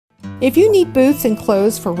If you need boots and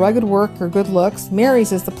clothes for rugged work or good looks,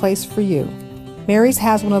 Mary's is the place for you. Mary's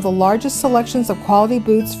has one of the largest selections of quality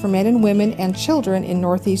boots for men and women and children in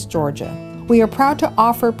Northeast Georgia. We are proud to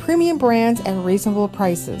offer premium brands at reasonable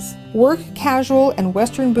prices. Work, casual, and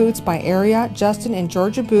Western boots by Carhartt, Justin, and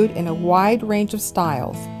Georgia Boot in a wide range of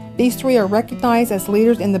styles. These three are recognized as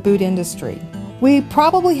leaders in the boot industry. We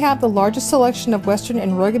probably have the largest selection of Western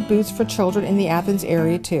and rugged boots for children in the Athens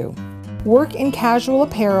area too. Work and casual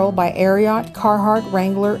apparel by Carhartt, Carhartt,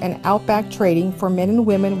 Wrangler, and Outback Trading for men and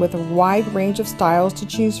women with a wide range of styles to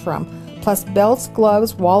choose from, plus belts,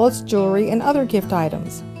 gloves, wallets, jewelry, and other gift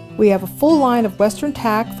items. We have a full line of Western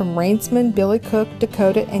tack from Rainsman, Billy Cook,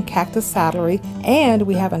 Dakota, and Cactus Saddlery, and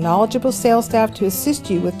we have a knowledgeable sales staff to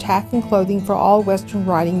assist you with tack and clothing for all Western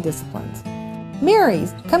riding disciplines.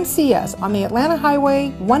 Mary's, come see us on the Atlanta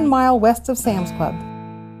Highway 1 mile west of Sam's Club.